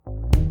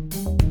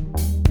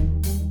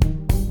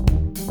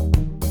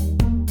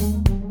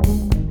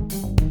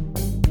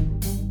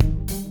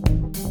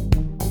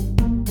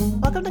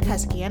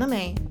Kaiseki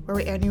Anime, where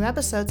we air new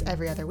episodes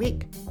every other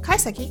week.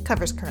 Kaiseki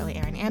covers currently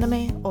airing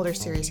anime, older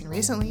series and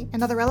recently,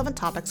 and other relevant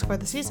topics for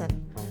the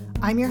season.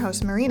 I'm your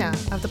host Marina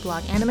of the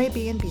blog Anime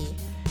B&B,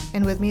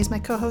 and with me is my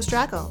co-host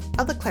Draggle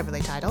of the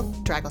cleverly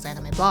titled Draggle's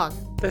Anime Blog.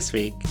 This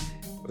week,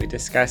 we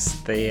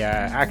discussed the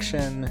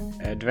action,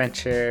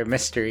 adventure,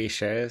 mystery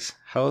shows,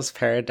 Hell's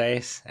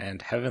Paradise,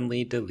 and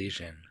Heavenly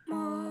Delusion.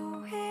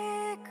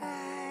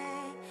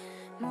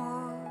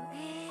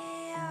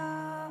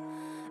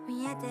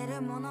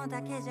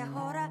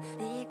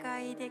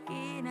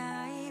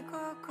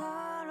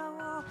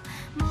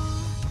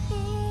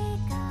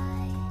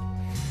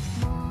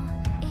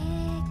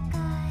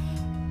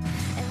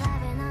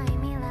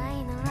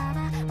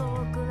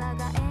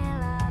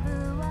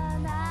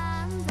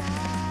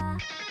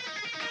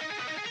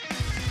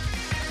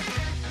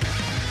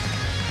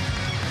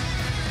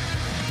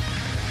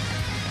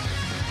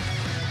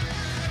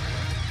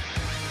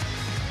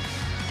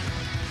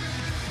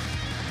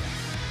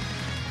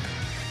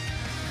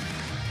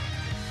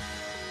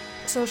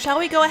 So shall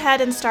we go ahead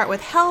and start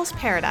with Hell's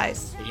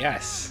Paradise?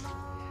 Yes.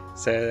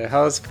 So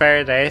Hell's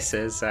Paradise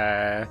is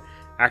an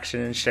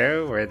action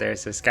show where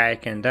there's this guy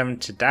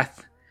condemned to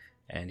death,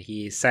 and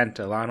he's sent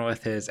along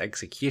with his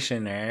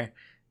executioner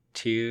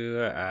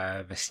to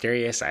a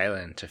mysterious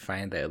island to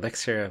find the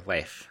elixir of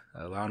life,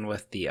 along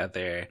with the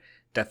other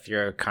death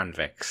row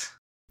convicts.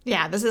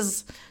 Yeah, this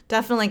is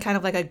definitely kind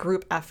of like a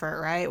group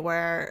effort, right?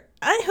 Where,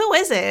 who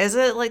is it? Is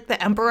it like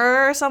the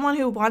emperor or someone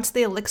who wants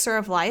the elixir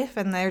of life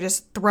and they're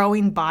just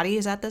throwing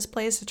bodies at this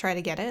place to try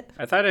to get it?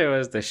 I thought it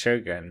was the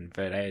shogun,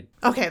 but I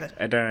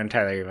don't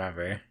entirely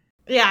remember.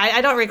 Yeah,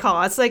 I don't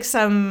recall. It's like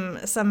some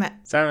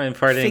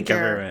important figure.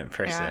 Government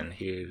person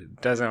who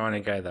doesn't want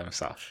to go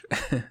themselves.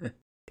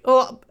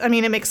 Well, I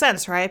mean, it makes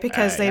sense, right?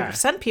 Because they've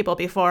sent people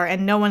before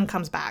and no one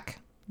comes back.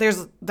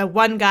 There's the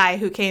one guy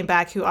who came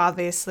back who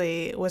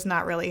obviously was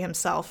not really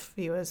himself.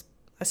 He was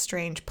a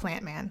strange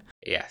plant man.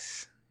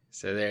 Yes.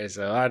 So there's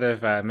a lot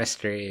of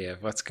mystery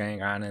of what's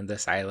going on in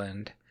this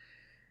island,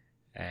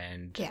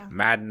 and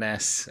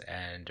madness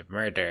and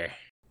murder.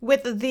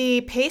 With the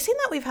pacing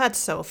that we've had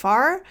so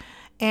far,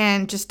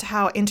 and just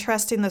how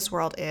interesting this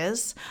world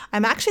is,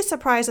 I'm actually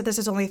surprised that this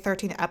is only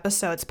 13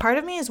 episodes. Part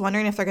of me is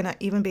wondering if they're going to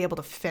even be able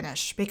to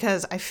finish,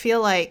 because I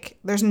feel like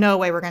there's no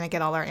way we're going to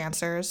get all our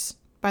answers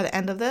by the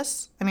end of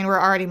this. I mean, we're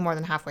already more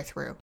than halfway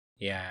through.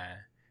 Yeah.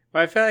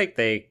 Well, I feel like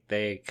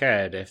they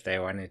could if they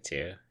wanted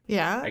to.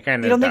 Yeah? You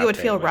don't think it would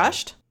feel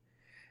rushed?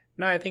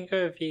 No, I think it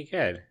would be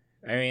good.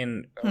 I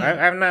mean,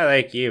 I'm not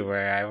like you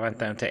where I want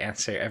them to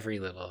answer every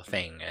little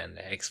thing and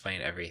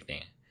explain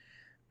everything.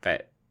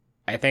 But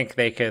I think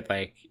they could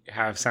like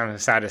have some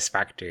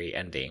satisfactory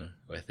ending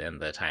within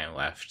the time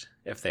left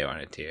if they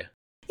wanted to.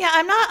 Yeah,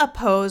 I'm not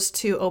opposed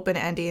to open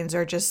endings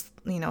or just,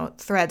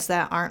 threads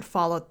that aren't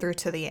followed through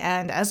to the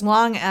end, as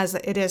long as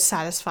it is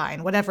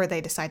satisfying, whatever they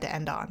decide to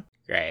end on.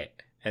 Right.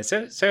 And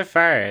so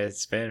far,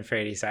 it's been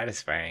pretty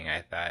satisfying,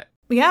 I thought.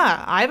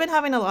 Yeah, I've been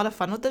having a lot of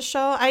fun with this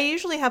show. I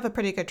usually have a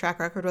pretty good track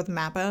record with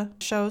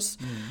MAPPA shows,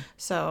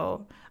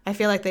 so I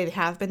feel like they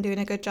have been doing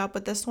a good job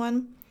with this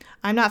one.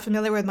 I'm not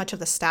familiar with much of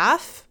the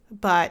staff,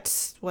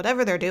 but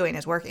whatever they're doing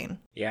is working.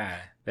 Yeah,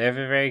 they have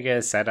a very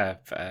good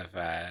setup of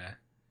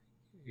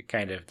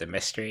kind of the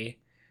mystery.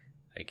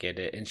 Like it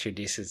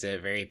introduces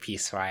it very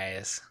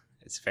piecewise.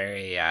 It's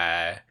very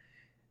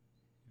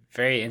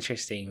very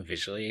interesting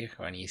visually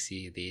when you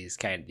see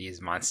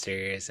these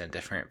monsters and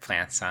different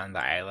plants on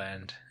the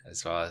island,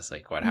 as well as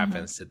like what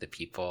happens to the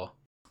people.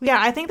 Yeah,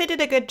 I think they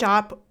did a good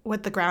job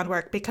with the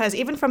groundwork, because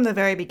even from the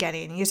very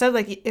beginning, you said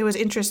like it was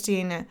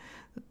interesting,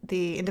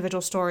 the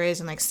individual stories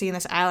and like seeing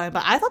this island,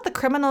 but I thought the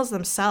criminals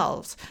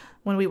themselves,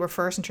 when we were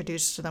first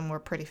introduced to them, were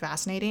pretty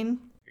fascinating.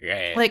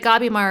 Right. Like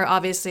Gabimar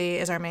obviously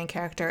is our main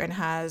character and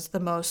has the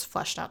most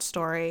fleshed out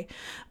story,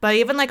 but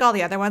even like all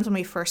the other ones, when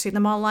we first see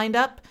them all lined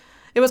up,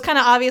 it was kind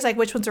of obvious like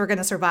which ones were going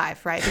to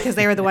survive, right? Because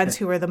they were the ones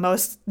who were the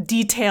most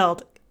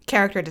detailed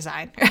character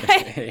design,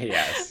 right?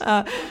 Yes.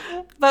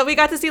 But we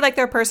got to see like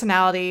their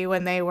personality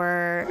when they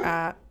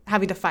were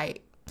having to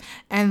fight.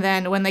 And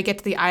then when they get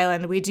to the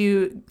island, we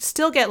do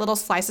still get little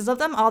slices of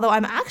them, although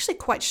I'm actually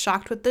quite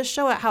shocked with this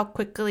show at how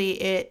quickly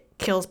it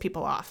kills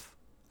people off.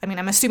 I mean,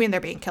 I'm assuming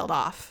they're being killed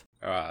off.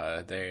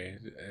 They're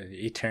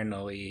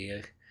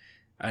eternally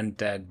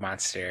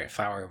undead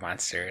flower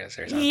monsters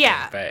or something.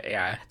 Yeah. But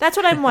yeah. That's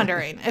what I'm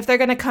wondering. If they're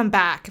going to come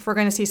back, if we're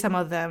going to see some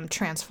of them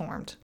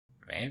transformed.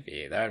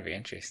 Maybe. That would be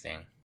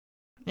interesting.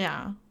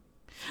 Yeah.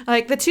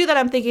 Like the two that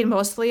I'm thinking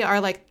mostly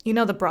are like,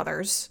 the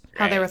brothers,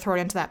 how they were thrown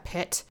into that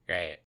pit.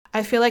 Right.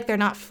 I feel like they're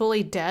not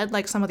fully dead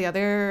like some of the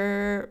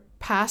other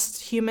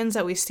past humans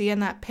that we see in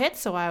that pit.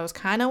 So I was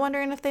kind of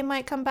wondering if they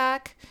might come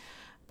back.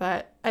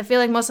 But I feel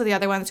like most of the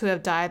other ones who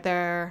have died,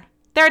 they're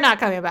not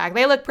coming back.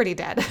 They look pretty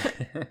dead.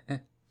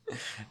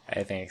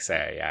 I think so,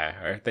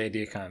 yeah. Or if they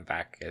do come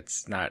back,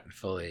 it's not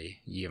fully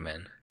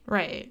human.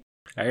 Right.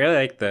 I really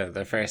like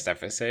the first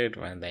episode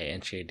when they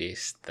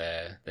introduced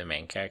the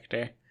main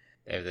character.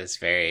 They have this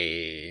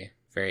very,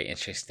 very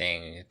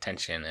interesting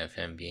tension of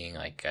him being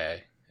like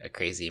a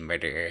crazy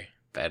murderer.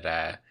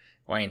 But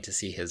wanting to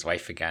see his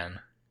wife again.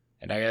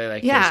 And I really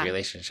like Yeah. his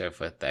relationship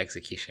with the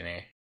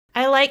executioner.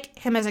 I like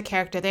him as a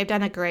character. They've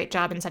done a great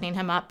job in setting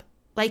him up.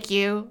 Like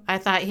you, I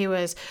thought he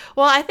was...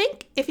 Well, I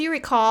think if you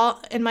recall,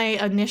 in my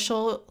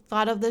initial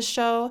thought of this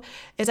show,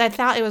 is I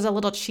thought it was a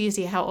little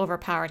cheesy how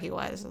overpowered he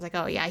was. I was like,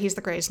 oh yeah, he's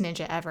the greatest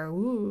ninja ever.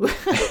 Ooh.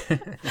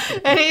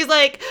 And he's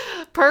like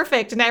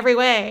perfect in every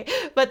way.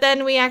 But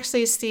then we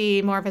actually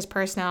see more of his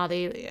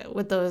personality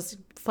with those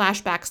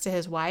flashbacks to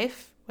his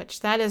wife,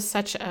 which that is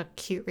such a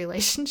cute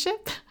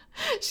relationship.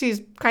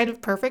 She's kind of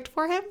perfect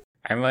for him.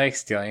 I'm like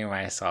stealing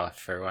myself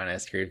for when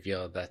it's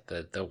revealed that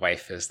the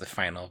wife is the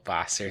final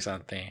boss or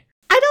something.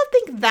 I don't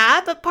think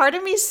that, but part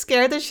of me is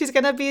scared that she's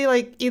going to be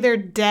like either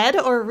dead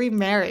or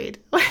remarried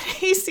when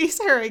he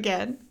sees her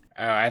again.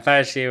 Oh, I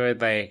thought she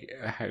would like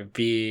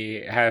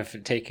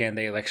have taken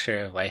the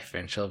elixir of life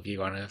and she'll be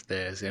one of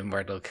those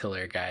immortal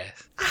killer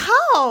guys.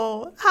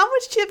 How? How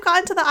would she have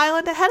gotten to the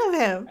island ahead of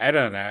him? I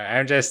don't know.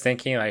 I'm just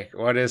thinking like,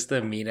 what is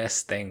the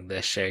meanest thing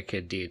this show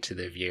could do to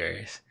the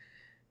viewers?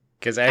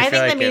 Because I feel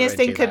think like the meanest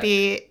thing could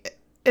be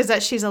is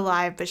that she's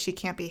alive, but she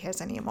can't be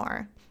his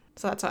anymore.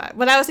 So that's why.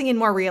 But I was thinking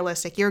more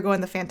realistic. You're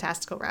going the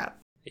fantastical route.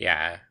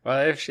 Yeah.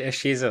 Well, if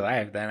she's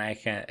alive, then I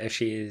can. If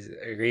she's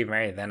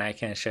remarried, then I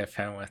can ship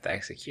him with the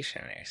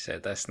executioner. So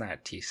that's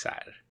not too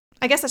sad.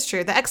 I guess that's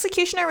true. The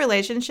executioner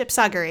relationship,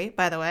 Saguri,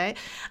 by the way,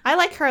 I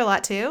like her a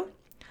lot too.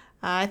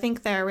 I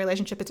think their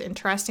relationship is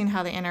interesting,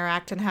 how they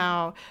interact and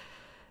how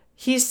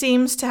he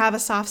seems to have a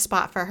soft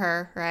spot for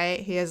her, right?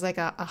 He has like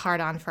a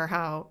hard-on for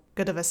how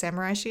good of a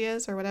samurai she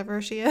is or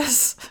whatever she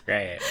is.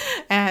 Right.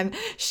 And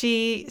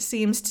she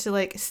seems to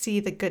like see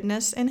the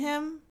goodness in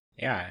him.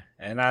 Yeah.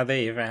 And now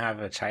they even have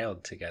a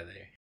child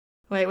together.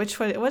 Wait, which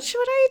one? What are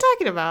you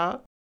talking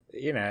about?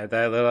 You know,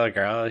 the little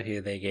girl who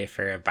they gave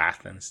her a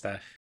bath and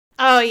stuff.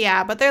 Oh,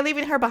 yeah, but they're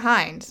leaving her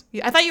behind.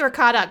 I thought you were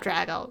caught up,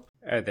 Drago.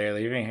 Oh, they're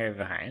leaving her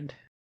behind?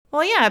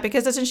 Well, yeah,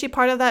 because isn't she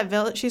part of that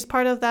village? She's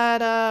part of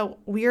that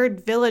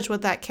weird village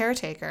with that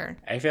caretaker.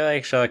 I feel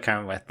like she'll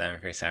come with them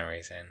for some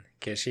reason.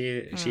 Because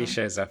she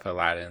shows up a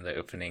lot in the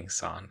opening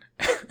song.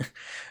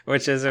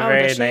 Which is a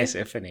very nice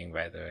opening,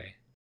 by the way.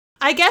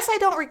 I guess I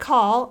don't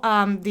recall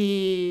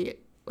the,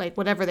 like,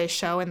 whatever they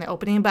show in the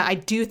opening, but I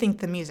do think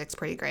the music's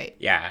pretty great.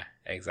 Yeah,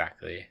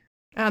 exactly.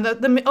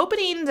 The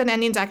openings and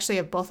endings, actually,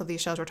 of both of these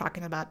shows we're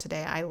talking about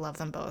today, I love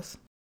them both.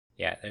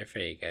 Yeah, they're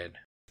pretty good.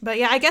 But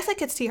yeah, I guess I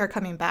could see her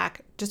coming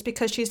back just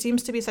because she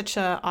seems to be such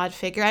an odd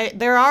figure.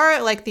 There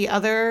are like the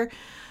other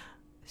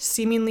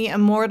seemingly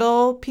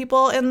immortal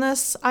people in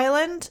this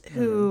island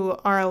who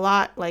are a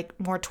lot like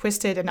more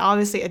twisted and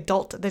obviously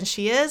adult than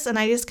she is. And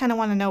I just kind of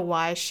want to know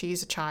why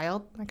she's a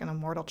child, like an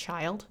immortal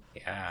child.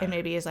 Yeah. And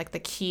maybe is like the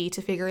key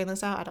to figuring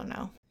this out. I don't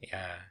know.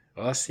 Yeah,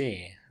 we'll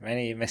see.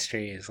 Many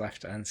mysteries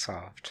left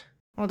unsolved.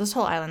 Well, this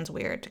whole island's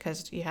weird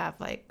because you have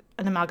like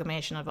an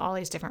amalgamation of all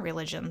these different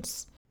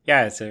religions.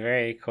 Yeah, it's a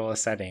very cool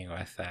setting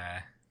with,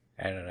 I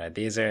don't know,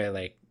 these are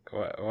like,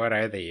 what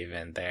are they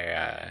even?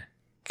 They're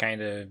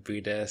kind of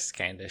Buddhist,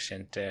 kind of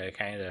Shinto,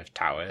 kind of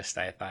Taoist,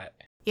 I thought.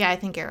 Yeah, I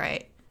think you're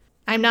right.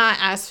 I'm not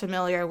as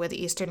familiar with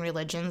Eastern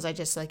religions. I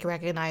just like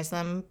recognize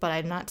them, but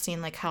I've not seen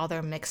like how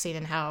they're mixing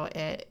and how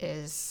it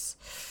is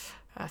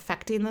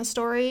affecting the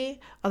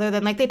story. Other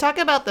than like they talk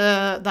about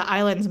the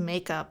island's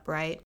makeup,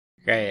 right?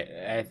 Right.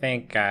 I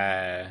think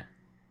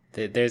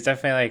there's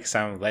definitely like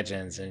some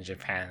legends in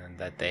Japan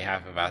that they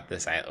have about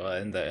this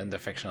island. Well, in the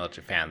fictional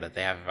Japan that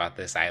they have about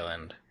this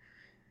island,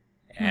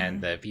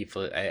 and the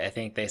people. I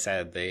think they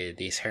said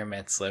these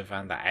hermits live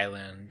on the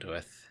island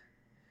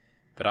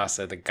but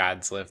also the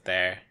gods live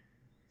there.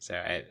 So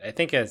I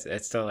think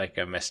it's still like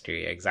a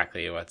mystery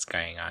exactly what's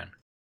going on.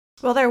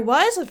 Well, there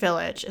was a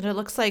village, and it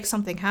looks like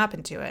something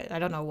happened to it. I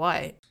don't know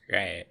what.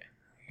 Right.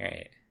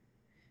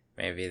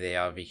 Maybe they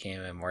all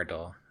became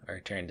immortal or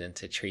turned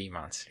into tree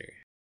monsters.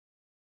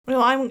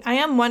 Well, I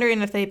am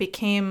wondering if they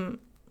became,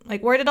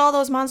 like, where did all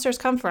those monsters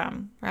come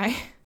from, right?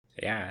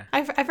 Yeah.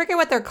 I forget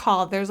what they're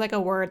called. There's, like,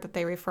 a word that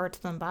they refer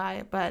to them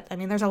by. But, I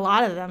mean, there's a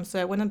lot of them, so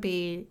it wouldn't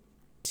be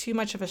too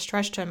much of a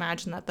stretch to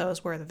imagine that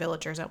those were the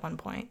villagers at one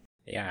point.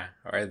 Yeah,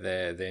 or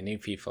the new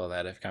people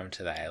that have come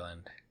to the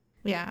island.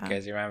 Yeah.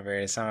 Because you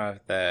remember some of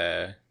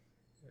the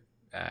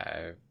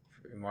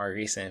more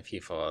recent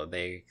people,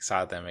 they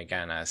saw them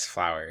again as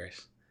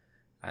flowers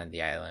on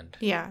the island.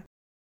 Yeah.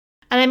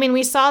 And I mean,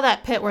 we saw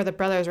that pit where the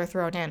brothers were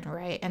thrown in,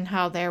 right? And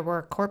how there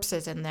were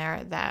corpses in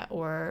there that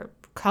were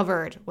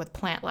covered with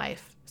plant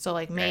life. So,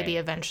 like, maybe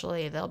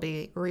eventually they'll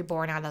be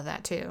reborn out of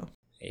that, too.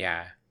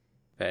 Yeah.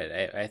 But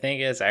I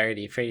think it's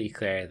already pretty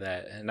clear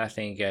that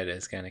nothing good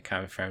is going to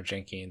come from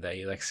drinking the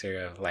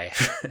elixir of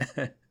life.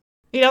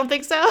 You don't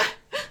think so?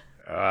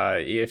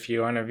 If you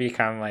want to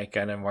become, like,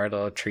 an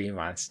immortal tree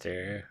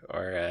monster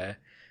or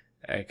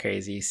a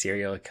crazy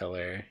serial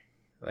killer...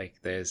 Like,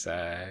 there's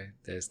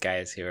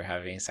guys who are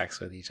having sex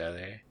with each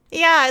other.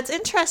 Yeah, it's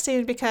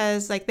interesting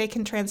because, like, they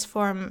can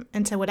transform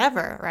into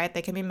whatever, right?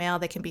 They can be male,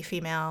 they can be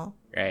female,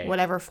 right?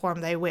 Whatever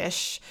form they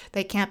wish.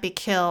 They can't be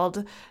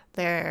killed.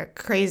 They're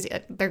crazy.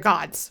 They're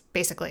gods,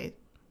 basically.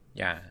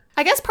 Yeah.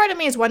 I guess part of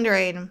me is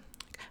wondering,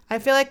 I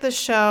feel like the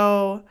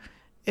show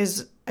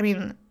is, I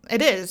mean,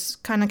 it is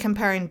kind of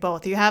comparing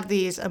both. You have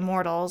these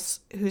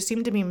immortals who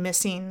seem to be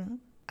missing,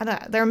 I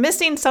don't know, they're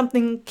missing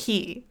something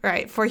key,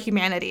 right, for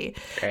humanity.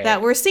 Right.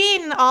 That we're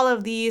seeing all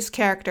of these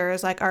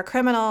characters, like our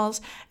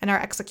criminals and our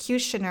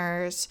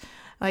executioners,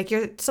 like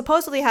you're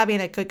supposedly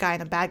having a good guy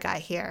and a bad guy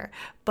here,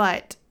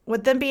 but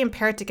with them being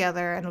paired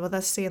together and with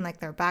us seeing like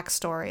their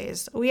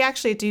backstories, we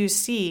actually do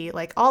see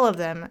like all of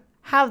them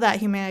have that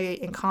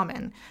humanity in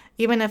common,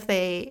 even if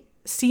they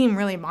seem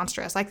really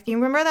monstrous. Like, you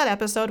remember that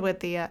episode with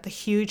the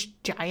huge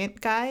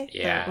giant guy,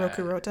 Yeah. the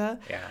Rokurota?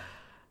 Yeah.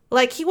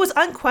 Like, he was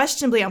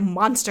unquestionably a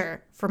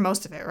monster for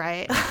most of it,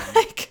 right?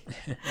 Like,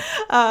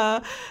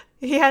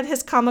 he had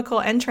his comical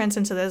entrance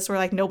into this where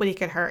like nobody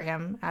could hurt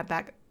him at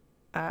that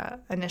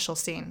initial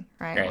scene,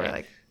 right? Right. Where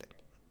like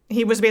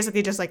he was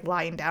basically just like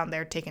lying down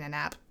there taking a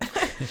nap.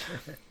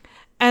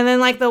 And then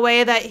like the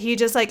way that he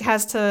just like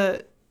has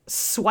to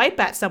swipe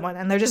at someone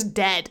and they're just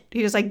dead.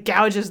 He just like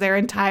gouges their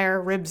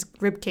entire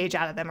rib cage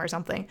out of them or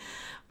something.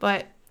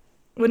 But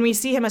when we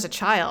see him as a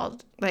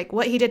child, like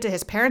what he did to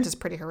his parents is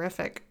pretty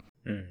horrific.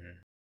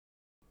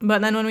 Mm-hmm.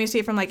 But then when we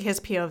see from like his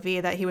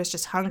POV that he was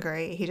just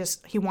hungry,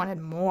 he wanted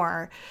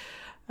more.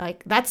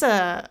 Like that's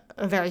a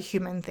very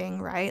human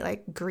thing, right?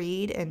 Like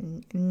greed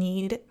and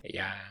need.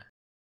 Yeah.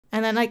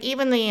 And then like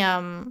even the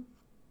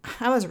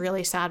I was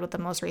really sad with the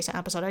most recent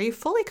episode. Are you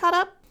fully caught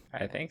up?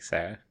 I think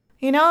so.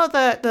 You know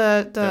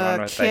the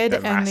one with kid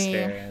like, the and master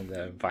the and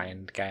the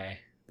blind guy,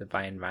 the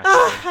blind master.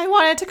 I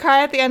wanted to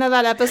cry at the end of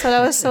that episode.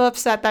 I was so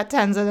upset that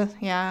Tenza,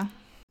 yeah.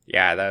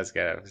 Yeah, that was a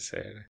good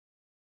episode.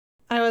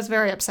 I was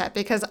very upset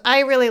because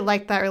I really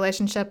liked that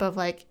relationship of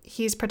like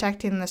he's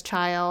protecting this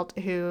child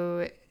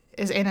who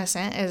is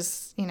innocent,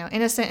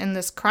 innocent in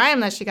this crime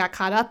that she got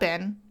caught up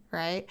in,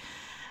 right?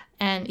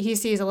 And he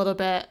sees a little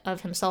bit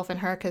of himself in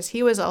her because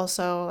he was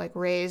also like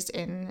raised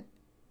in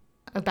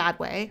a bad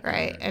way,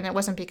 right? And it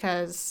wasn't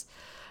because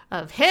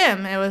of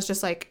him. It was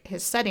just like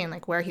his setting,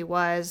 like where he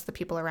was, the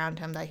people around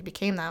him, that he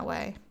became that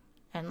way.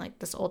 And like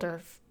this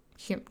older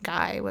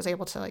guy was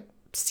able to like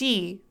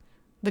see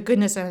the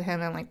goodness in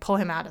him and like pull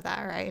him out of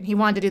that, right? And he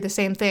wanted to do the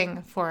same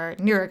thing for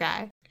newer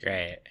guy.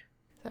 Right.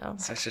 So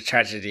Such a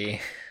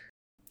tragedy.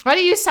 why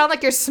do you sound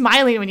like you're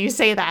smiling when you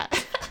say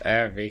that?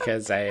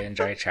 Because I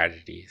enjoy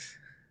tragedies.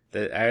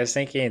 I was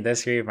thinking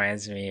this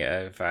reminds me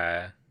of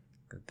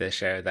the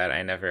show that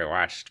I never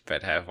watched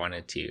but have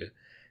wanted to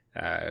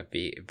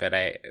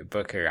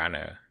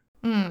Bokurano,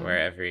 where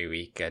every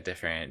week a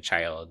different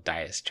child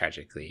dies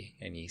tragically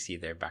and you see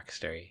their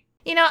backstory.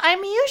 You know,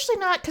 I'm usually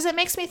not, because it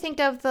makes me think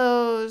of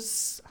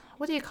those,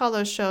 what do you call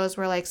those shows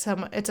where like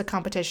it's a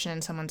competition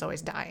and someone's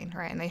always dying,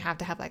 right? And they have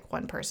to have like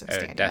one person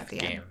standing at the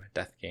end.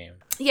 Death game.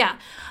 Yeah.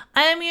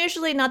 I'm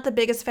usually not the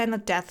biggest fan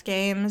of death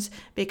games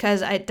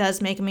because it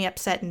does make me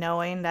upset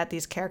knowing that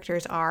these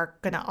characters are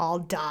going to all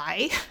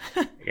die.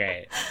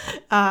 Right.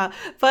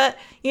 But,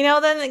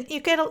 then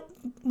you get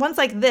ones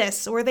like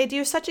this where they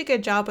do such a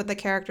good job with the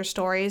character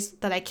stories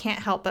that I can't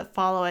help but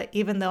follow it,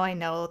 even though I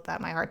know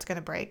that my heart's going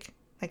to break,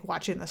 like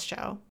watching this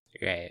show.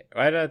 Right.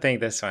 Well, I don't think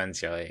this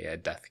one's really a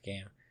death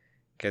game.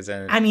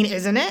 I mean,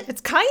 isn't it? It's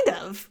kind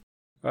of.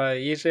 Well,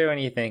 usually when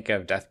you think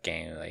of death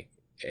game, like,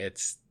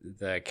 it's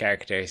the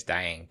characters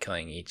dying,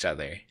 killing each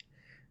other.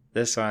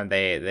 This one,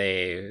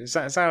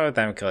 some of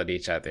them killed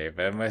each other,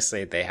 but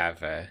mostly they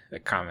have a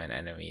common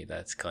enemy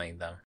that's killing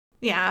them.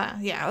 Yeah.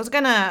 I was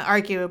going to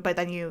argue, but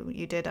then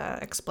you did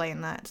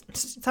explain that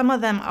some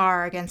of them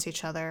are against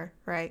each other,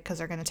 right? Because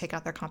they're going to take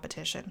out their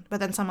competition. But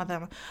then some of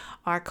them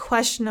are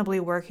questionably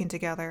working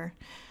together.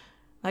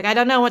 Like, I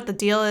don't know what the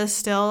deal is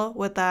still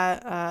with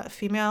that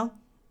female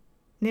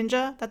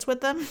ninja that's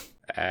with them.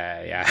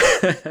 Yeah.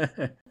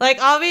 Like,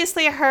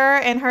 obviously, her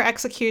and her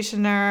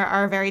executioner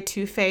are very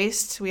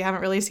two-faced. We haven't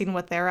really seen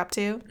what they're up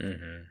to.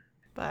 Mm-hmm.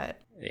 But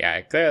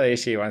yeah, clearly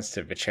she wants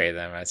to betray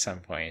them at some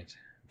point.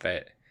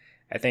 But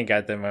I think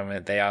at the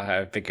moment they all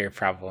have bigger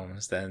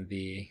problems than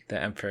the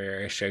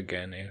emperor,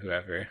 shogun, or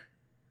whoever.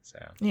 So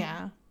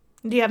yeah.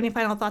 Do you have any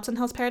final thoughts on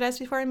Hell's Paradise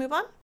before we move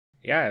on?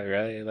 Yeah,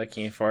 really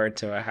looking forward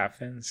to what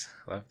happens.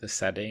 Love the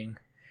setting.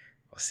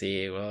 We'll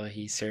see. Will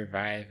he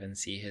survive and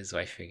see his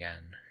wife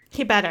again?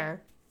 He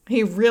better.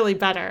 He really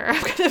better.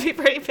 I'm going to be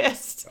pretty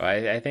pissed.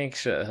 Well, I think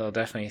he'll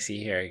definitely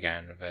see her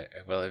again, but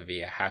will it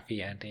be a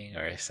happy ending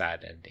or a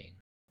sad ending?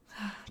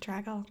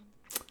 Drago.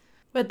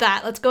 With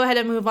that, let's go ahead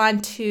and move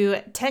on to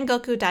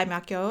Tengoku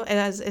Daimyokyo,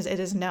 as it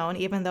is known,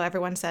 even though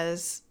everyone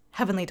says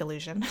Heavenly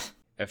Delusion.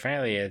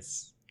 Apparently,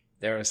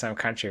 there was some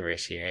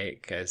controversy,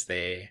 right? Because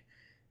they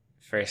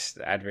first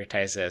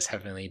advertised it as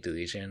Heavenly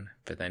Delusion,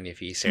 but then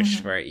if you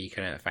searched for it, you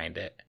couldn't find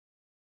it.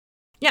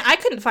 Yeah, I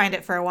couldn't find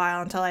it for a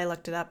while until I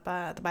looked it up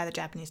by the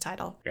Japanese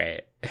title.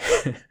 Right.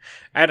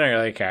 I don't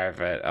really care,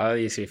 but all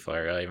these people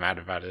are really mad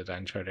about it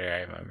on Twitter,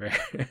 I remember.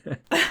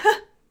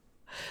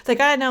 They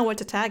gotta know what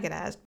to tag it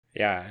as.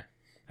 Yeah.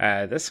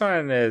 This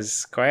one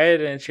is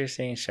quite an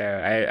interesting show.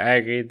 I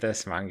read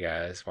this manga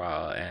as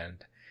well,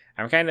 and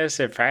I'm kind of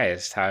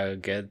surprised how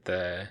good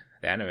the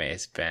anime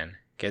has been.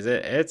 Because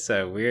it's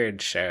a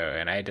weird show,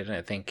 and I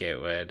didn't think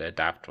it would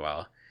adapt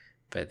well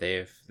but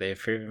they've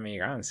proven me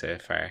wrong so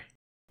far.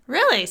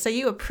 Really? So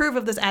you approve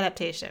of this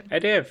adaptation? I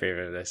do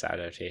approve of this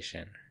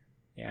adaptation.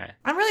 Yeah.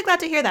 I'm really glad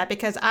to hear that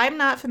because I'm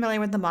not familiar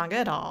with the manga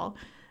at all.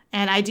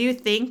 And I do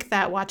think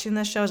that watching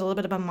this show is a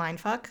little bit of a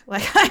mindfuck.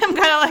 Like, I'm kind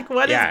of like,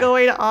 what is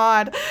going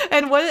on?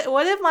 And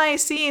what am I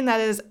seeing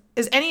that is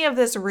any of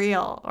this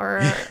real?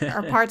 Or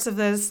are parts of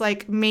this,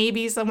 like,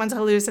 maybe someone's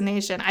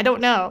hallucination? I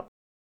don't know.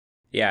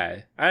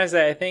 Yeah.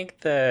 Honestly, I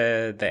think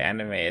the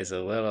anime is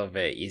a little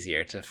bit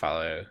easier to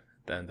follow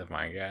than the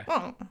manga.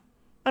 Well,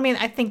 I mean,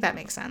 I think that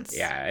makes sense.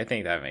 Yeah, I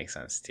think that makes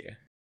sense too.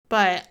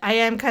 But I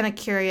am kind of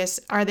curious,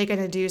 are they going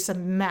to do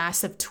some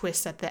massive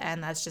twist at the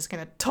end that's just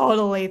going to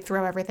totally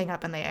throw everything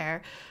up in the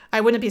air?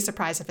 I wouldn't be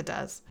surprised if it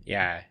does.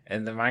 Yeah,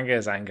 and the manga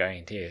is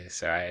ongoing too,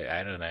 so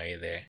I don't know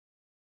either.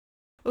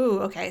 Ooh,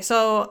 okay.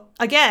 So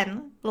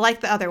again,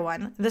 like the other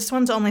one, this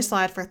one's only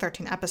slotted for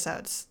 13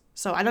 episodes.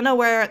 So I don't know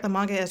where the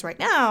manga is right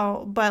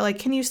now, but like,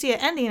 can you see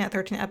it ending at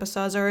 13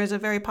 episodes, or is it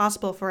very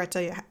possible for it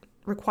to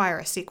require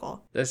a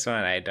sequel? This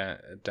one I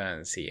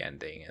don't see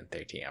ending in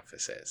 13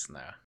 episodes,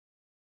 no.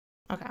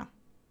 Okay.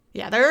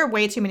 Yeah, there are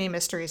way too many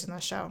mysteries in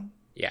this show.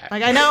 Yeah.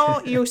 Like, I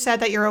know you said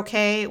that you're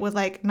okay with,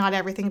 like, not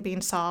everything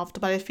being solved,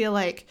 but I feel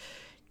like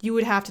you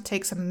would have to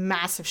take some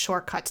massive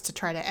shortcuts to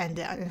try to end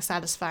it in a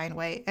satisfying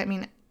way. I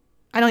mean,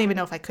 I don't even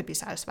know if I could be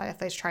satisfied if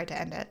they tried to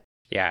end it.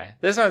 Yeah,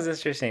 this one's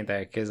interesting, though,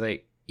 because,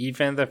 like,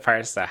 even the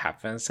parts that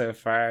happen so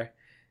far,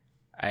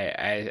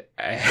 I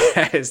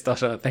still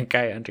don't think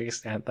I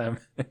understand them.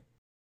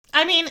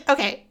 I mean,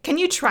 okay, can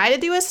you try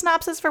to do a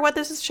synopsis for what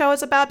this show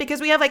is about?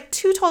 Because we have, like,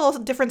 two total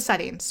different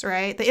settings,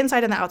 right? The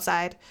inside and the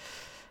outside.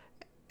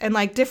 And,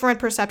 like, different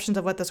perceptions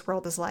of what this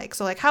world is like.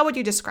 So, like, how would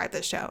you describe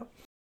this show?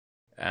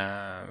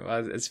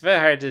 Well, it's a bit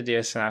hard to do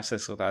a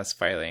synopsis without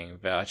spoiling,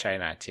 but I'll try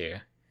not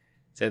to.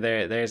 So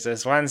there's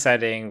this one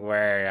setting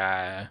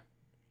where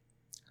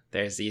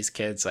there's these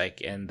kids, like,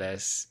 in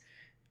this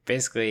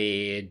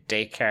basically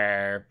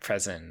daycare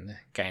prison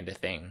kind of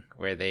thing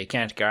where they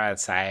can't go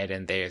outside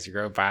and there's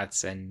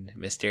robots and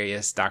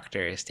mysterious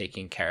doctors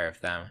taking care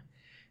of them,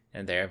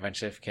 and there are a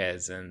bunch of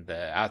kids and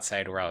the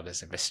outside world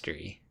is a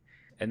mystery.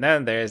 And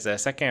then there's a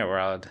second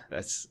world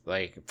that's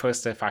like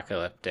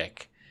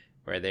post-apocalyptic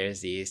where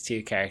there's these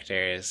two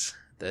characters,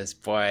 this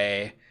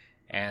boy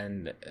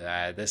and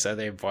this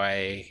other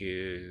boy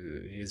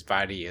whose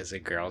body is a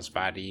girl's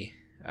body.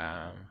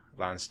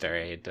 Long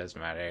story, it doesn't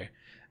matter.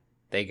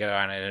 They go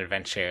on an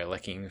adventure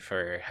looking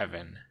for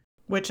heaven.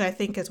 Which I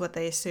think is what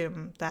they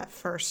assume that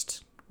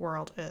first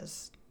world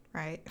is,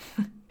 right?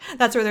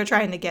 That's where they're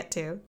trying to get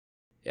to.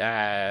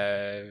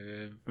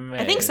 I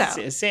think so.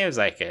 It seems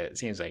like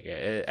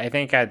it. I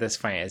think at this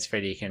point it's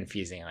pretty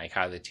confusing, like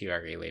how the two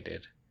are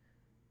related.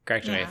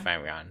 Correct me if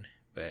I'm wrong,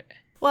 but...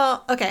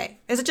 Well, okay.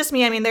 Is it just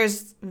me? I mean,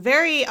 there's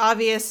very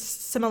obvious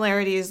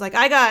similarities. Like,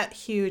 I got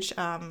huge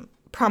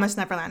Promised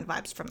Neverland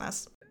vibes from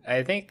this.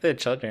 I think the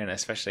children,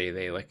 especially,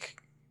 they look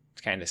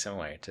kind of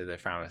similar to the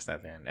Promised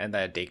Neverland, and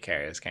the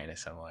daycare is kind of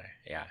similar.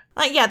 Yeah.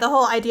 Yeah, the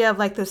whole idea of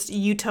like this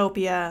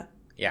utopia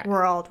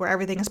world where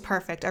everything is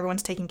perfect,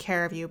 everyone's taking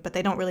care of you, but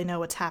they don't really know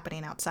what's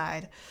happening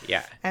outside.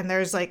 Yeah. And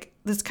there's like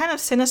this kind of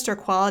sinister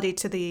quality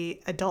to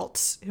the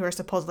adults who are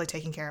supposedly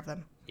taking care of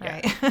them.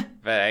 Right. Yeah.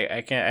 But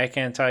I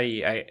can tell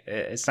you,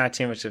 it's not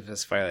too much of a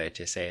spoiler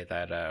to say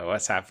that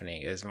what's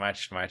happening is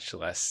much, much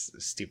less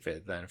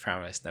stupid than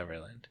Promised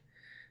Neverland.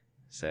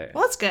 So,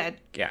 well, that's good.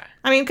 Yeah.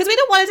 I mean, because we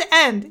don't want it to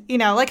end, you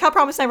know, like how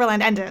Promised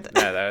Neverland ended.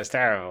 No, that was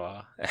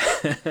terrible.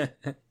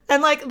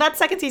 And like that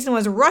second season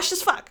was rushed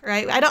as fuck,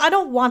 right? I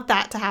don't want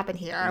that to happen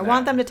here. I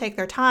want them to take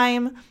their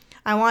time.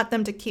 I want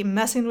them to keep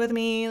messing with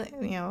me.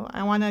 You know,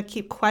 I want to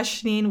keep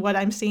questioning what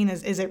I'm seeing.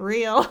 Is it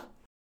real?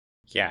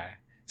 Yeah.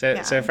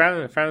 So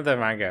from the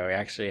manga, we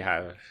actually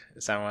have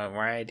somewhat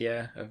more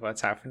idea of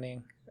what's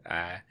happening.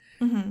 I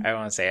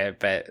won't say it,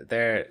 but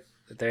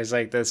there's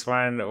like this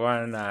one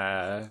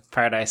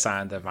part I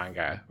saw in the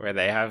manga where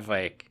they have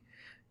like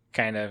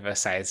kind of a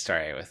side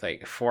story with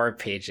like 4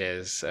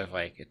 pages of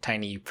like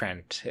tiny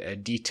print,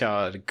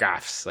 detailed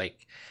graphs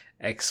like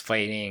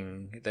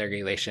explaining the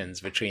relations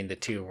between the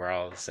two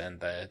worlds and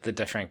the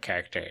different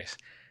characters.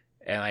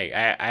 And like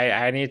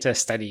I need to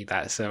study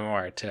that some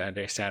more to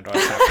understand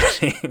what's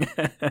happening.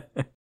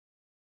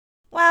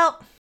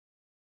 Well,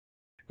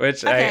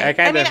 which okay.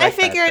 I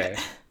figured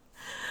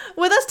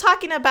with us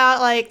talking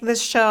about like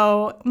this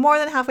show more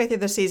than halfway through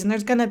the season,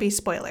 there's gonna be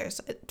spoilers.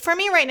 For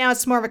me right now,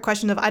 it's more of a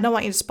question of I don't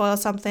want you to spoil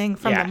something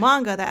from the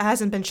manga that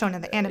hasn't been shown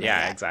in the anime.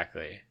 Yeah, yet.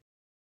 Exactly.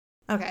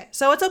 Okay,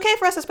 so it's okay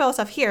for us to spoil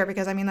stuff here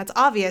because I mean that's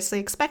obviously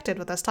expected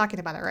with us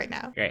talking about it right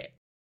now. Great.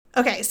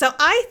 Okay, so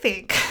I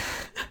think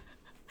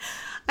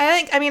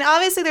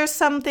obviously there's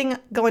something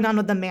going on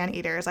with the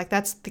man-eaters. Like,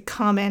 that's the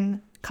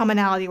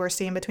commonality we're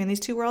seeing between these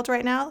two worlds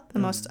right now, the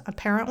most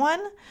apparent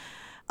one.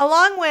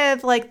 Along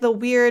with, like, the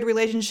weird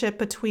relationship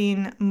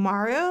between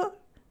Maru,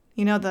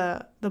 you know,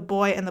 the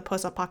boy in the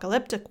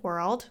post-apocalyptic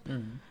world,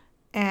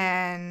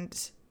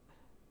 and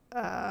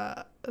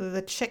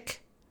the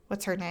chick,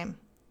 what's her name?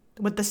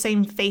 With the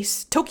same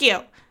face,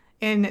 Tokyo,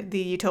 in the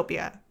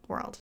Utopia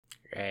world.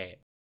 Right.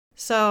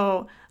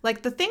 So,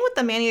 like, the thing with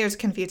the man-eaters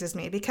confuses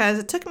me because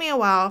it took me a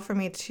while for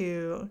me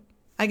to,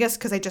 I guess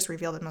because I just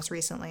revealed it most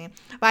recently,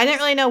 but I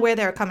didn't really know where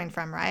they were coming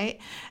from, right?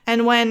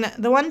 And when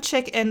the one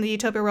chick in the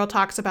Utopia world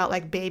talks about,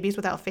 like, babies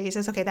without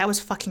faces, okay, that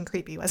was fucking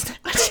creepy, wasn't it?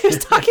 When she was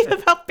talking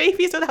about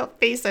babies without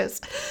faces.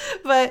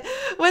 But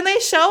when they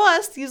show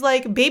us these,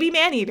 like, baby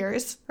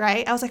man-eaters,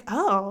 right, I was like,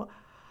 oh,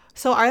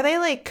 so are they,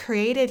 like,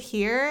 created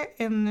here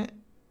in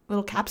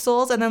little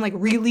capsules and then like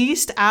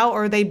released out,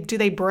 or do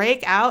they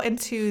break out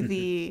into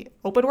the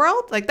open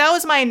world? Like that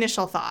was my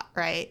initial thought,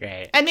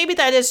 right? And maybe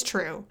that is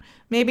true.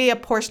 Maybe a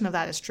portion of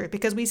that is true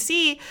because we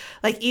see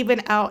like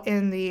even out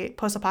in the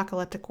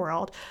post-apocalyptic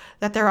world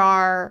that there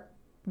are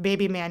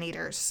baby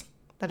man-eaters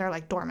that are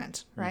like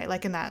dormant, right?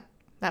 Like in that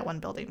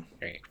one building.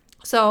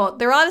 So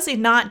they're obviously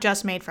not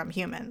just made from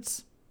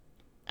humans.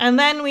 And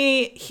then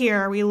we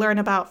learn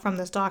about from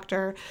this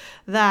doctor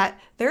that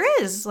there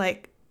is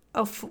like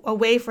a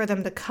way for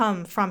them to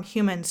come from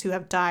humans who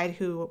died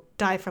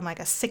from like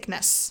a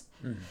sickness.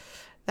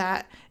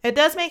 That it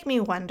does make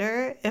me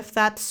wonder if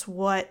that's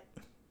what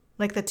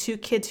like the two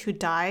kids who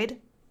died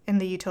in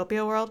the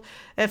Utopia world,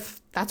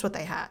 if that's what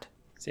they had.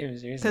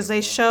 Because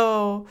they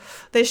show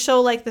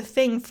like the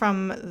thing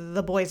from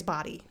the boy's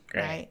body,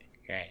 right?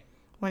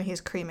 When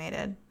he's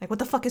cremated. Like what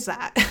the fuck is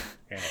that?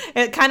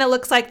 It kind of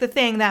looks like the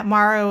thing that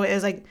Maru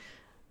is like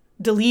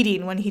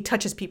deleting when he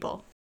touches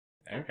people.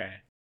 Okay.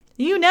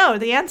 You know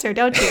the answer,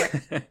 don't you?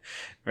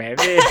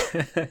 Maybe.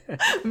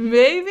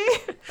 Maybe?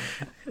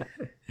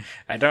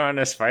 I don't want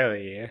to spoil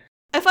you.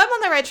 If I'm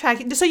on the right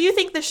track, so you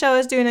think the show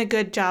is doing a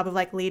good job of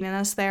like leading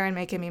us there and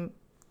making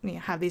me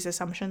have these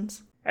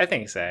assumptions? I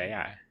think so,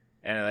 yeah.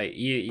 And like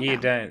you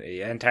don't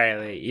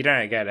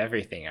get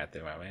everything at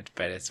the moment,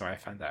 but it's more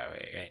fun that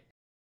way, right?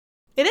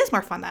 It is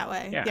more fun that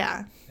way.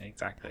 Yeah.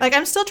 Exactly. Like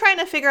I'm still trying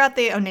to figure out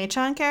the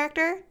Onechan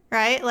character,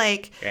 right?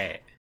 Like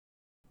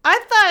I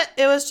thought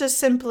it was just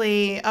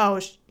simply,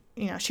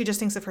 she just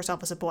thinks of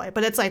herself as a boy.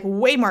 But it's, like,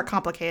 way more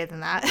complicated than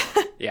that.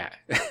 Yeah.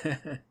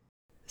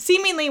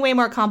 Seemingly way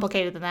more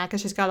complicated than that because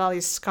she's got all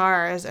these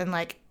scars and,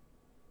 like,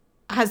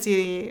 has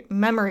the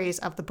memories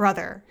of the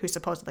brother who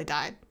supposedly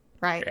died,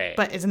 right?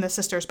 But is in the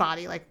sister's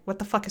body. Like, what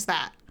the fuck is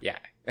that? Yeah.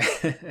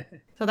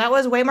 So that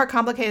was way more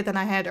complicated than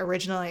I had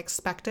originally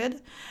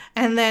expected.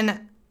 And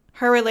then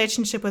her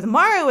relationship with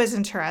Maru is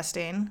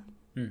interesting.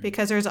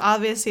 Because there's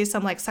obviously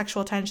some like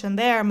sexual tension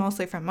there,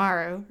 mostly from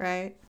Maru,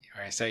 right?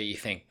 Or so you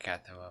think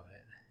at the moment.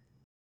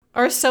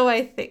 Or so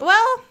I think.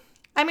 Well,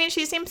 I mean,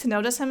 she seems to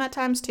notice him at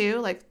times too,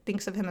 like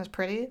thinks of him as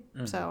pretty.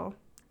 So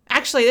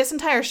actually, this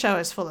entire show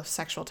is full of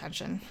sexual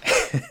tension.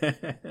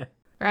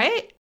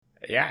 Right?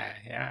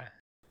 Yeah.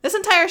 This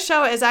entire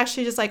show is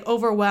actually just like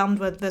overwhelmed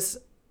with this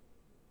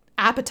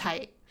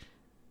appetite.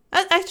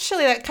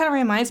 Actually, that kind of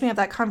reminds me of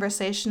that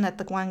conversation that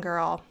the one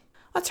girl...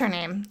 What's her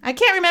name? I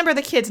can't remember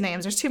the kids'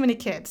 names. There's too many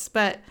kids.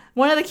 But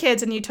one of the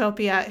kids in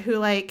Utopia who,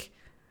 like,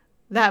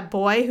 that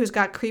boy who's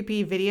got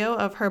creepy video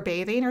of her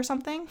bathing or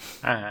something.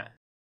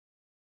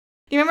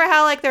 You remember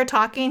how, like, they're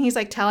talking? He's,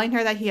 like, telling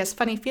her that he has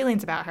funny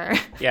feelings about her.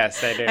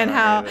 Yes, I do. And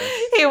how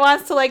he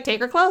wants to, like,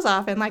 take her clothes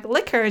off and, like,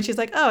 lick her. And she's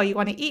like, oh, you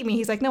want to eat me?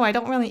 He's like, no, I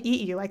don't really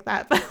eat you like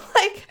that. But,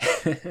 like,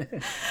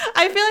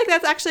 I feel like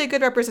that's actually a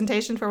good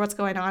representation for what's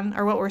going on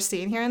or what we're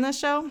seeing here in this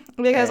show.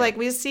 Because, like,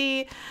 we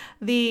see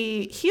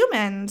the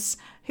humans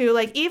who,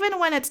 like, even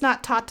when it's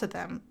not taught to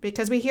them,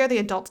 because we hear the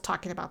adults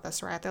talking about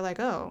this, right? They're like,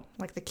 oh,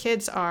 like, the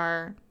kids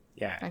are...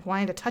 like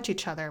wanting to touch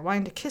each other,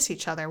 wanting to kiss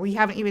each other. We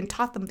haven't even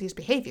taught them these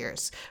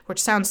behaviors,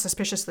 which sounds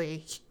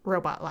suspiciously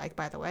robot-like,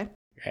 by the way.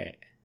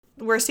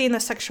 We're seeing the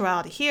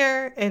sexuality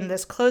here in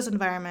this closed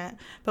environment,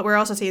 but we're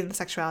also seeing the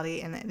sexuality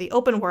in the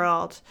open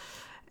world.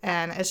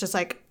 And it's just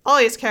like all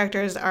these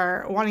characters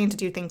are wanting to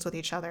do things with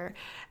each other.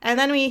 And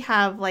then we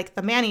have like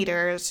the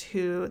man-eaters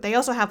who they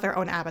also have their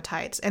own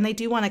appetites and they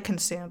do want to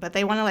consume, but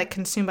they want to like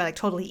consume by like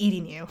totally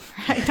eating you,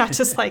 right? Not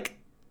just like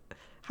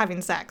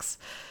having sex.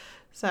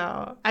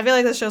 So I feel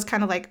like this show's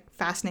kind of like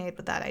fascinated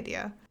with that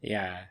idea.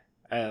 Yeah.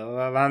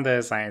 Along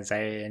those lines,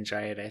 I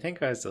enjoyed, I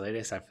think it was the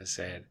latest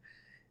episode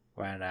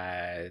when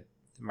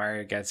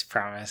Mario gets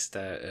promised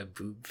a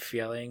boob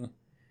feeling.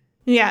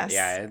 Yes.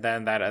 Yeah, and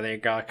then that other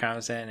girl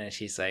comes in and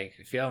she's like,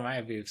 feel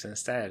my boobs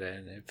instead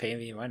and pay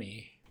me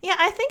money. Yeah,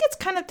 I think it's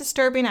kind of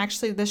disturbing,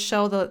 actually, this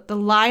show, the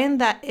line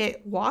that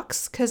it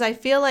walks, because I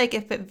feel like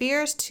if it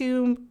veers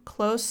too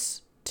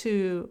close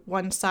to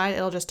one side,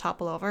 it'll just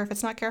topple over if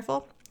it's not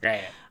careful.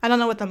 Right. I don't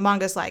know what the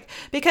manga's like.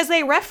 Because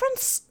they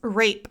reference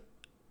rape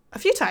a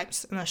few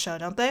times in the show,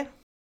 don't they?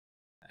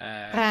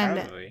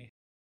 Probably.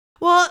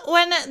 Well,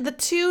 when the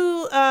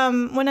two,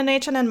 when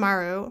Onechan and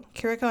Maru,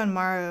 Kiriko and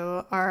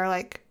Maru, are,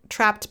 like,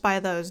 trapped by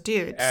those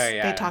dudes,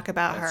 they talk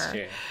about her.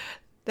 True.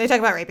 They talk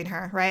about raping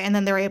her, right? And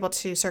then they're able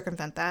to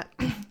circumvent that.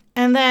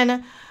 And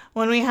then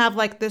when we have,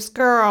 like, this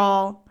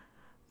girl,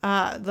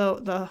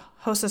 the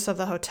hostess of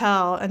the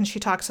hotel, and she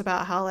talks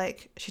about how,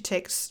 like,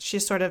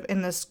 she's sort of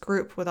in this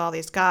group with all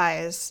these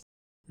guys.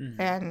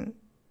 Mm-hmm. And,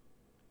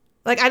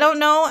 like, I don't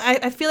know.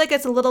 I feel like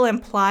it's a little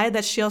implied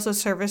that she also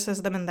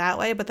services them in that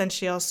way, but then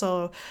she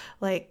also,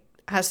 like,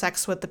 has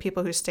sex with the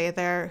people who stay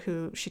there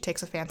who she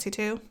takes a fancy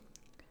to.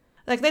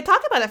 Like, they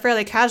talk about it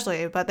fairly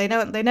casually, but they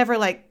never,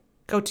 like,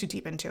 go too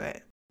deep into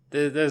it.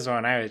 This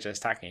one I was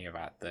just talking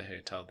about, the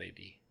hotel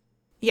lady.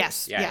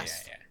 Yes, Yeah,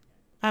 yes. yeah.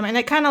 And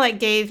it kind of, like,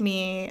 gave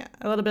me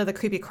a little bit of the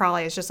creepy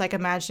crawlies, just, like,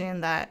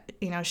 imagining that,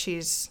 you know,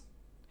 she's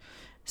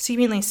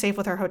seemingly safe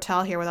with her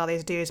hotel here with all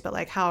these dudes, but,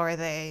 like, how are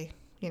they,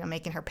 you know,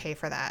 making her pay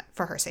for that,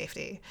 for her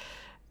safety?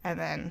 And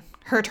then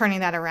her turning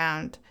that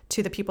around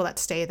to the people that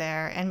stay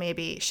there, and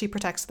maybe she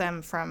protects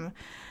them from,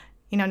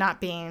 you know,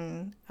 not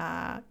being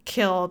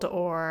killed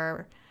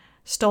or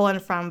stolen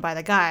from by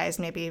the guys,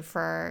 maybe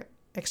for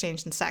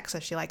exchange in sex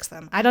if she likes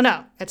them. I don't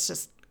know. It's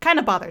just kind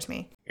of bothers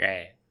me.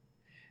 Right.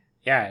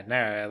 Yeah,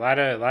 no,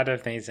 a lot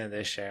of things in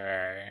this show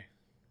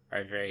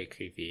are very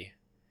creepy.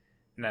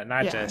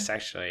 Not just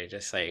sexually,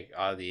 just like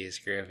all these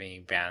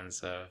grooving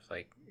bands of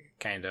like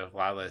kind of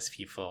lawless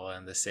people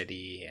in the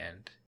city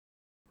and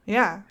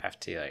have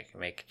to like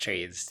make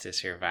trades to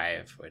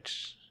survive,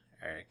 which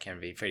can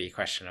be pretty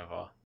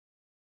questionable.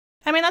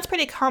 I mean, that's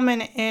pretty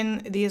common in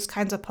these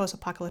kinds of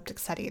post-apocalyptic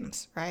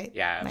settings, right?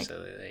 Yeah,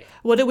 absolutely. Like,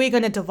 what are we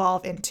going to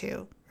devolve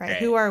into, right?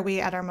 Who are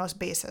we at our most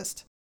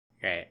basest?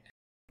 Right.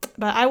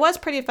 But I was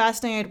pretty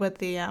fascinated with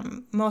the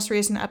most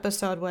recent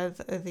episode with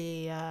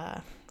the,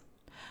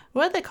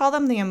 what did they call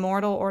them? The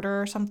Immortal Order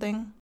or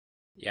something?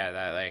 Yeah,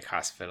 that like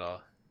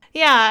hospital.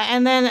 Yeah,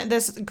 and then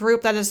this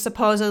group that is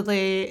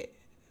supposedly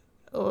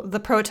the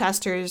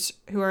protesters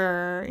who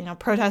are, you know,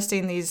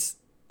 protesting these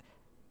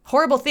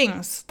horrible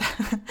things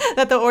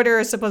that the order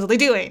is supposedly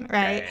doing,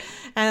 right?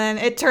 And then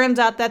it turns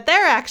out that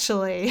they're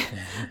actually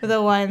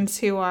the ones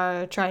who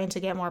are trying to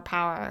get more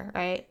power,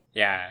 right?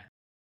 Yeah.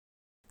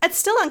 It's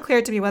still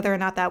unclear to me whether or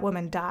not that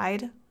woman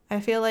died. I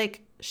feel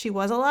like she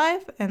was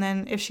alive, and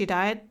then if she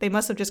died, they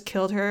must have just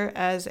killed her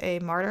as a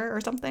martyr or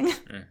something.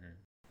 Mm-hmm.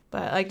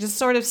 But like just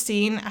sort of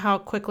seeing how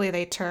quickly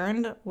they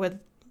turned with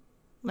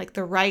like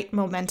the right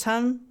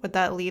momentum with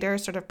that leader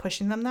sort of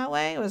pushing them that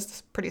way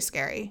was pretty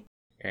scary.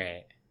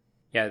 Right.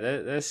 Yeah,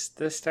 this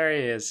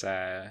story is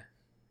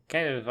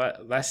kind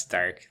of less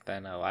dark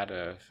than a lot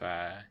of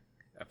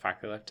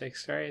apocalyptic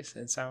stories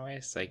in some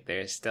ways. Like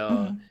there's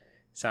still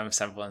some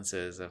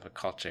semblances of a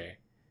culture,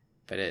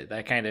 but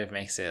that kind of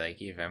makes it like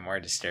even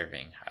more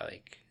disturbing how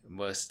like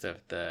most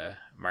of the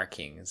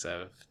markings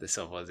of the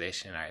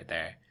civilization are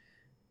there,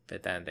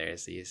 but then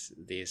there's these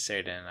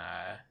certain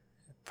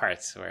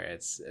parts where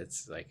it's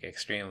like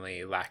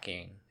extremely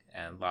lacking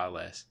and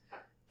lawless,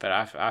 but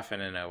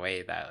often in a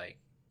way that like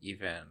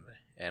even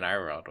in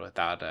our world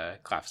without a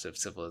collapse of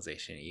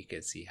civilization you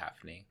could see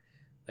happening,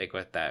 like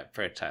with that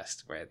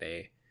protest where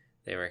they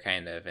were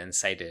kind of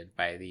incited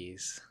by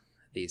these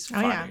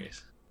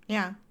plotters.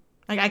 Yeah.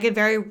 Like I could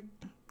very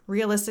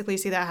realistically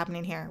see that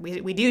happening here.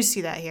 We do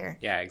see that here.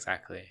 Yeah,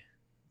 exactly.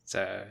 It's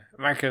a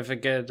mark of a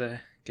good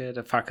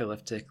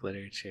apocalyptic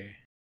literature.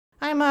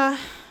 I'm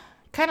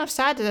kind of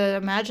sad to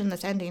imagine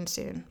this ending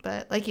soon,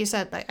 but like you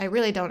said, like I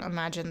really don't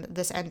imagine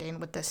this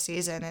ending with this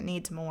season. It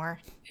needs more.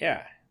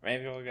 Yeah,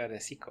 maybe we'll get a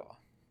sequel.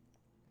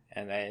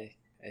 And I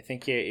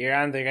think you're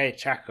on the right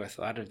track with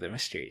a lot of the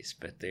mysteries,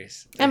 but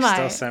there's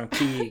still some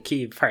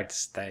key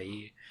parts that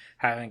you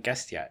haven't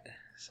guessed yet.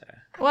 So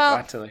a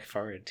lot to look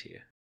forward to.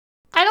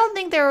 I don't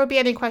think there would be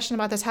any question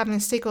about this having a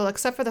sequel,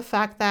 except for the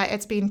fact that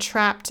it's being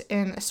trapped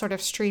in a sort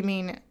of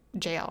streaming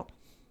jail.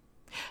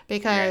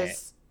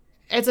 Because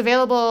it's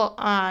available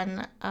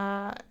on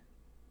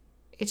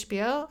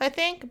HBO, I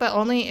think, but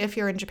only if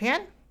you're in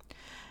Japan.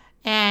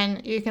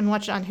 And you can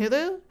watch it on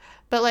Hulu.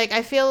 But like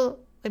I feel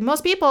like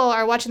most people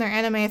are watching their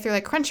anime through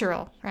like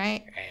Crunchyroll,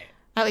 right?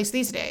 At least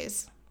these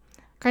days.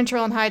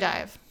 Crunchyroll and High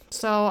Dive.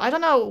 So I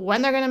don't know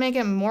when they're going to make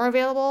it more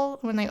available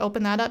when they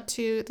open that up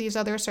to these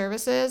other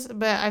services,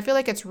 but I feel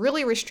like it's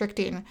really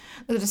restricting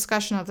the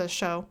discussion of this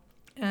show,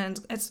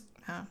 and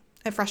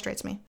it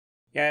frustrates me.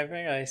 Yeah, I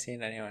haven't really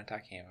seen anyone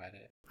talking about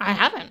it. I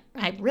haven't.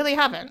 I really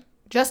haven't.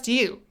 Just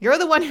you. You're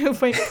the one who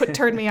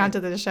turned me onto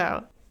the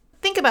show.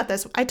 Think about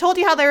this. I told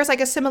you how there was like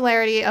a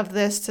similarity of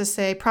this to,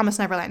 say, Promised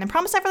Neverland, and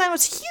Promised Neverland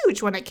was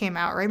huge when it came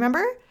out,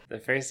 remember? The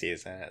first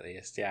season, at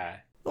least, yeah.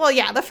 Well,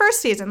 yeah, the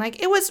first season,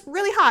 like, it was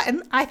really hot,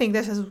 and I think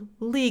this is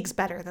leagues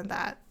better than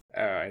that.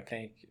 Oh, I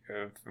think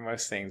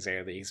most things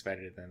are leagues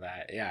better than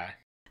that, yeah.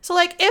 So,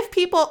 like, if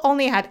people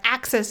only had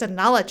access and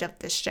knowledge of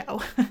this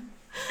show,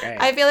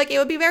 I feel like it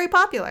would be very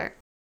popular.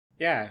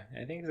 Yeah,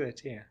 I think so,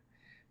 too.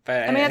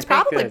 But I mean, it's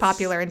probably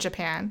popular in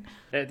Japan.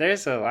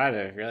 There's a lot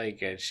of really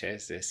good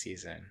shows this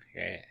season,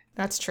 right?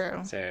 That's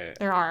true. So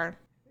there are.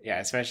 Yeah,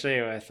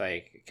 especially with,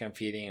 like,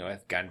 competing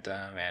with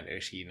Gundam and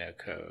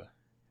Oshinoko.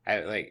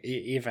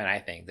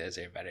 I think those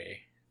are better,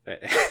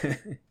 but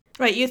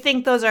Right, you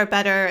think those are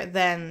better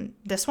than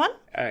this one?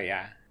 Oh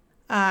yeah.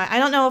 I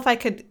don't know if I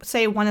could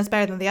say one is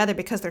better than the other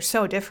because they're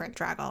so different,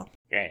 Draggle.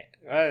 Right.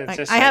 Well, it's like,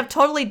 just I have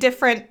totally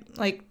different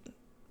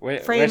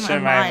which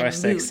am I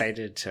most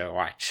excited to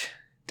watch?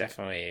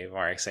 Definitely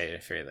more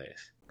excited for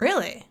this.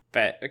 Really?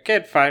 But it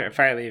could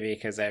partly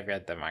because I've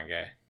read the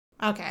manga.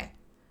 Okay.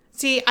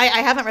 See, I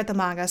haven't read the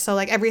manga, so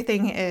like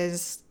everything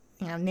is,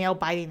 nail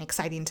biting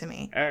exciting to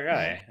me. Oh,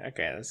 really?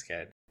 Okay, that's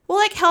good. Well,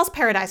 like Hell's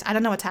Paradise, I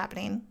don't know what's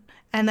happening.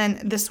 And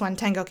then this one,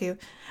 Tengoku,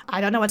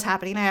 I don't know what's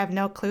happening. I have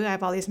no clue. I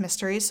have all these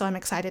mysteries, so I'm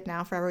excited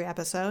now for every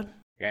episode.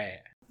 Right.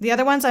 The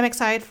other ones I'm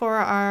excited for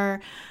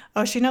are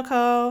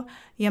Oshinoko,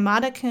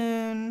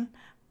 Yamada-kun,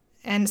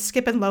 and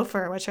Skip and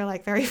Loafer, which are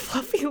like very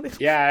fluffy.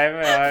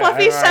 Yeah,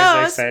 fluffy I'm shows.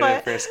 always excited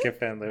But for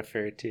Skip and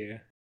Loafer too.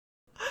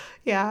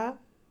 yeah.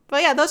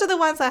 But yeah, those are the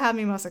ones that have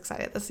me most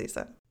excited this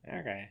season.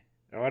 Okay.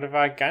 What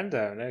about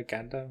Gundam? No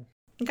Gundam?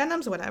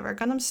 Gundam's whatever.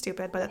 Gundam's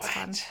stupid, but it's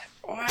fun.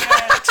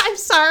 What? I'm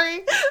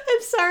sorry.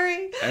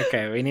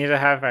 Okay, we need to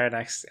have our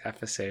next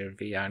episode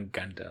be on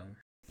Gundam.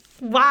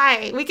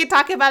 Why? We could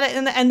talk about it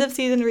in the end of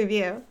season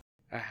review.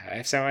 I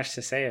have so much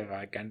to say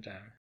about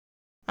Gundam.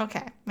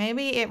 Okay,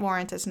 maybe it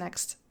warrants its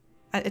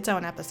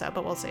own episode,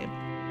 but we'll see.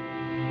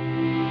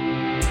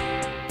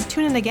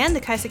 Tune in again to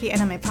Kaiseki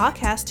Anime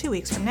Podcast 2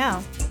 weeks from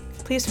now.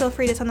 Please feel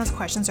free to send us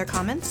questions or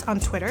comments on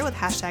Twitter with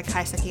hashtag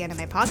Kaiseki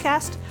Anime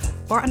Podcast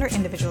or under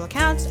individual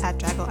accounts at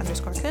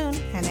Drago_kun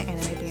and at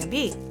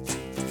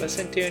AnimeBnB.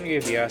 Listen to and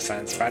review us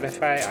on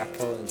Spotify,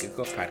 Apple, and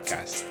Google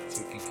Podcasts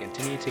so we can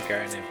continue to grow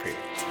and improve.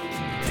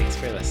 Thanks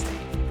for listening.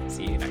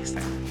 See you next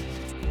time.